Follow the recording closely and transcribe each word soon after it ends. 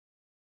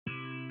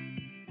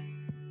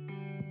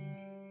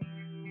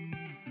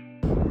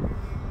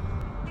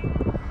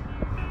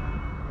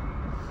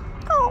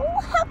Oh,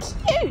 how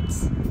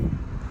cute!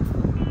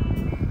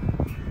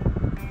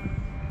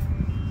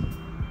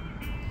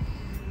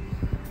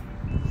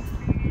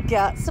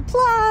 Got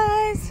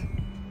supplies.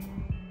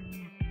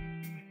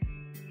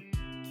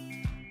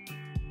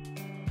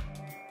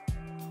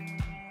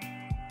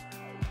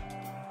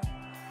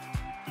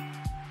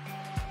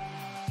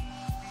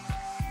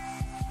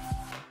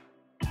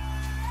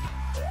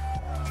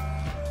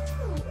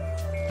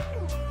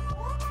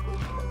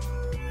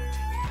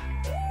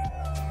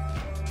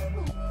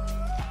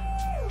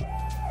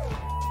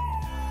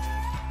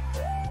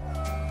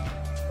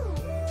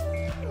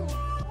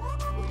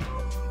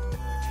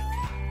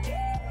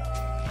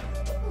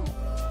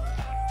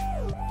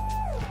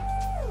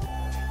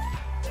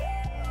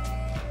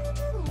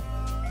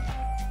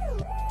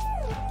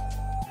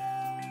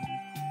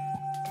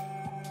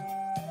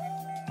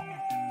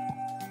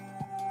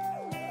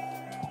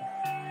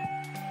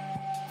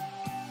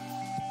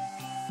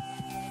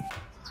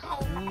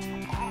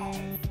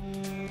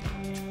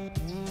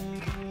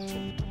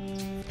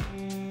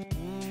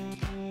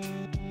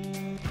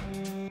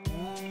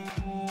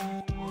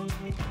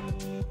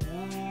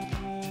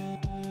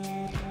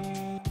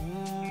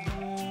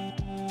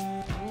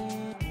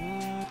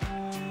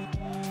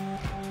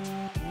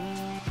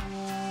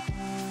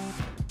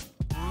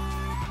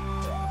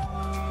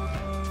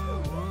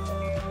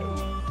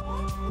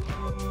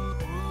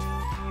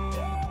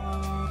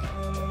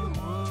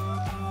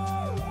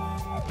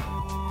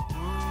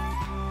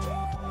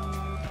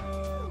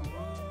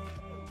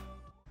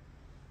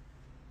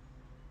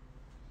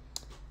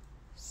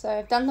 So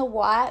I've done the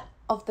white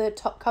of the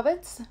top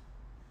cupboards.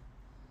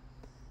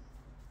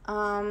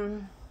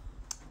 And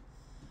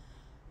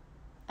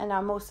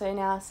I'm also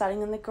now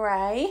starting on the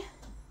grey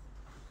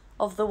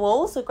of the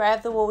walls. The grey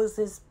of the walls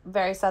is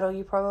very subtle.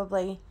 You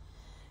probably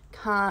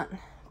can't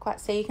quite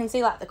see. You can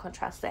see like the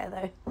contrast there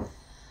though.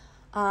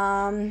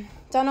 Done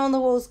all the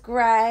walls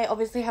grey.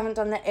 Obviously haven't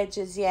done the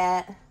edges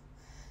yet.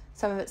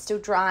 Some of it's still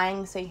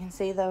drying, so you can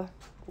see the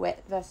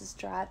wet versus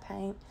dry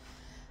paint.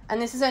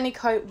 And this is only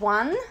coat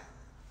 1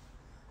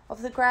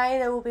 of the grey.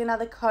 There will be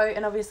another coat,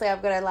 and obviously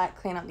I've got to like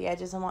clean up the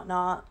edges and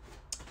whatnot.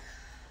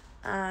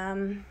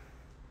 The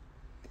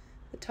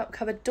top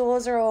cupboard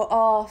doors are all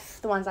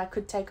off. The ones I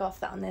could take off,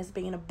 that one there's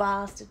being a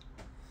bastard.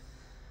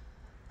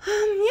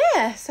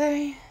 Yeah,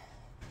 so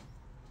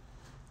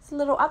it's a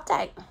little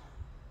update.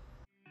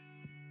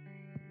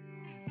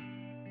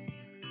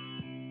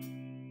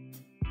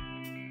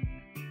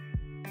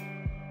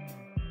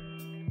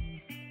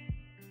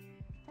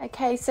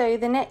 Okay, so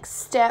the next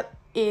step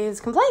is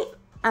complete,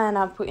 and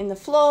I've put in the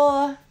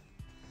floor.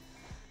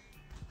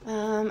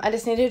 I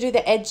just need to do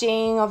the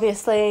edging.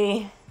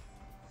 Obviously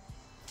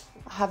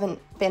I haven't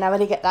been able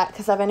to get that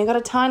because I've only got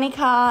a tiny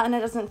car and it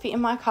doesn't fit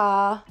in my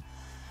car.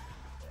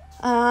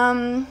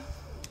 I'm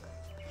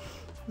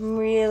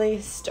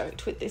really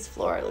stoked with this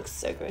floor. It looks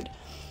so good.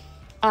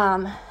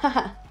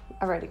 I've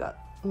already got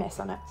mess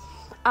on it.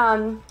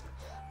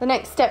 The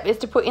next step is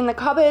to put in the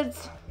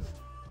cupboards,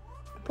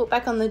 put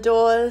back on the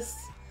doors,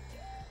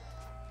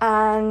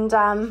 and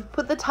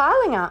put the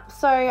tiling up.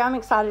 So I'm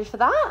excited for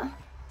that.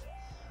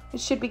 It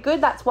should be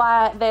good. That's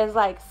why there's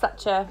like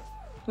such a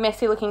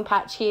messy looking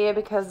patch here,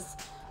 because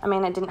I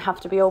mean it didn't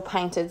have to be all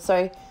painted.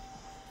 So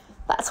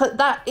that's what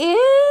that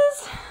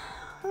is.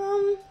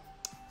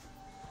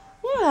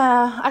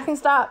 Yeah, I can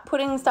start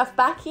putting stuff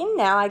back in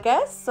now, I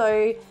guess.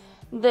 So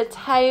the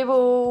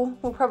table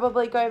will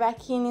probably go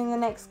back in the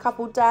next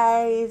couple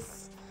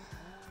days.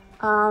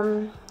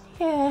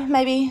 Yeah,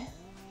 maybe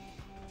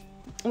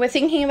we're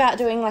thinking about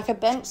doing like a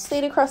bench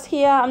seat across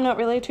here. I'm not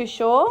really too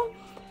sure.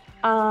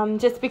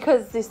 Just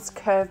because this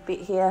curved bit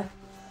here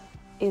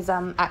is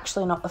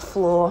actually not the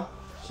floor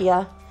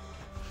here.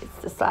 It's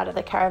the side of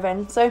the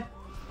caravan. So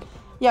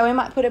yeah, we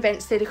might put a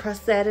bench seat across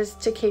there just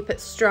to keep it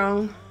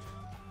strong.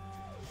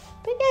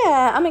 But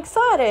yeah, I'm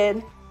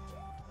excited.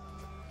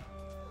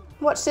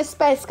 Watch this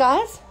space,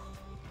 guys.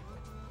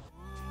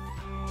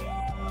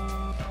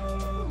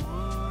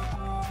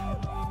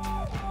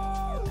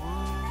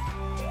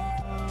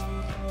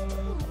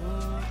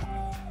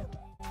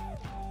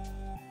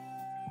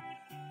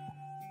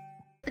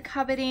 The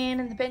cupboard in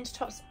and the bench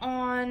top's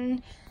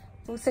on.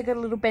 I've also got a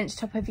little bench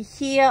top over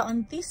here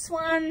on this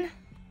one.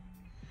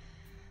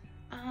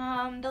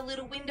 The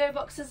little window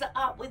boxes are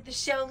up with the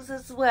shelves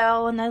as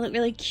well, and they look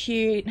really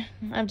cute.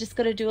 I've just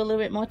got to do a little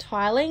bit more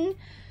tiling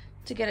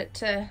to get it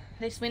to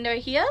this window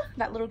here,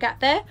 that little gap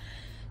there.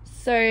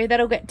 So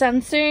that'll get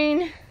done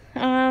soon.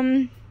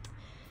 The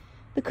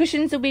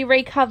cushions will be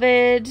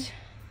recovered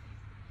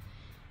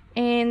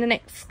in the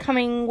next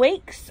coming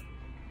weeks,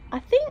 I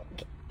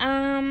think.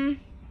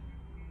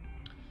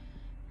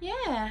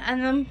 Yeah,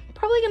 and I'm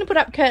probably going to put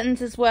up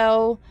curtains as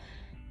well.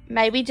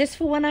 Maybe just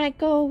for when I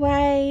go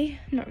away.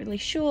 I'm not really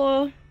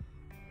sure.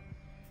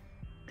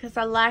 Because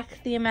I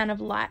like the amount of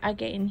light I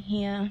get in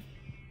here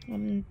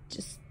on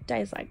just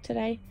days like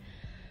today.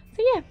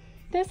 So yeah,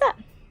 there's that.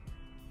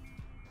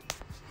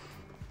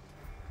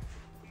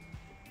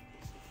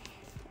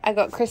 I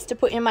got Chris to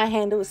put in my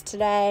handles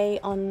today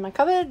on my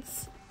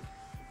cupboards.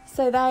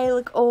 So they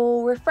look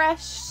all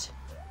refreshed,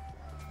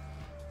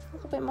 a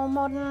little bit more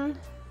modern.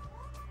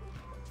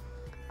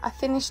 I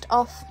finished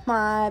off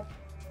my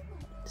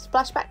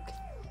splashback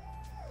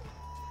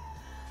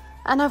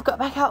and I've got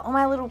back out all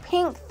my little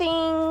pink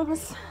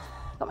things.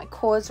 Got my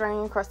cords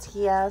running across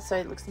here, so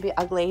it looks a bit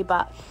ugly,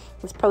 but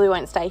this probably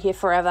won't stay here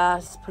forever.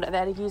 Just put it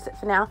there to use it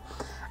for now.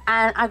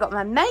 And I got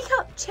my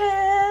makeup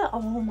chair.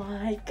 Oh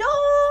my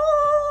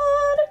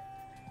god,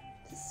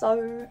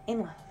 so in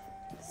love.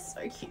 It's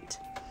so cute.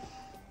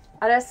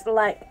 I just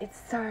like,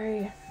 it's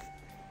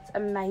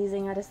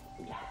amazing.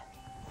 Yeah,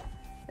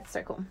 it's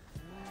so cool.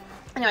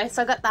 Anyway,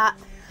 so I got that.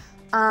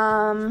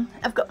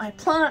 I've got my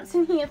plants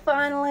in here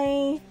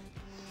finally.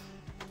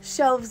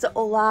 Shelves are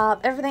all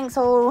up. Everything's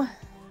all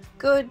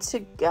good to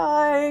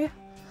go.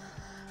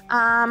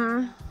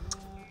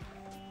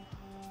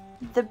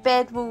 The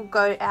bed will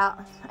go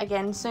out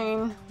again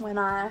soon when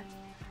I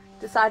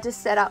decide to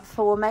set up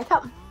for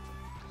makeup.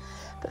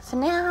 But for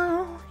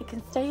now, it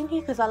can stay in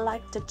here because I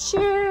like to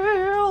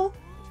chill.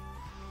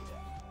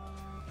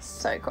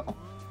 So cool.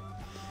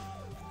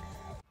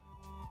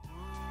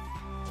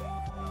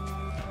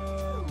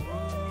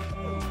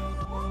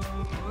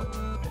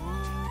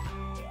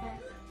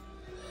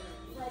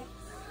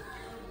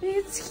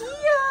 It's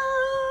here.